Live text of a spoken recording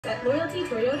At Loyalty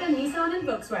Toyota, Nissan, and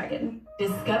Volkswagen.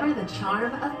 Discover the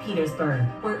charm of Petersburg,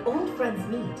 where old friends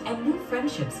meet and new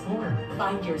friendships form.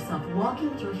 Find yourself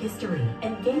walking through history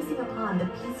and gazing upon the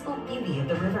peaceful beauty of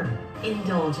the river.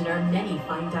 Indulge in our many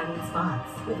fine dining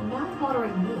spots with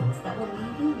mouth-watering meals that will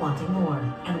leave you wanting more.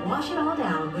 And wash it all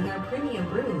down with our premium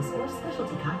brews or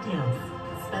specialty cocktails.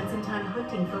 Spend some time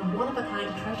hunting for one-of-a-kind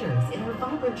treasures in our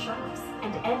vibrant shops,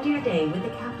 and end your day with the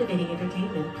captivating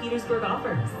entertainment Petersburg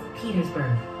offers.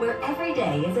 Petersburg, where every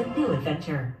day is a new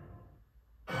adventure.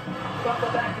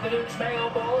 Welcome back to the Duke's Mayo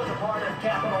Bowl as a part of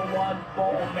Capital One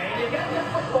Bowl Mania. You got a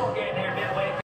football game here midway.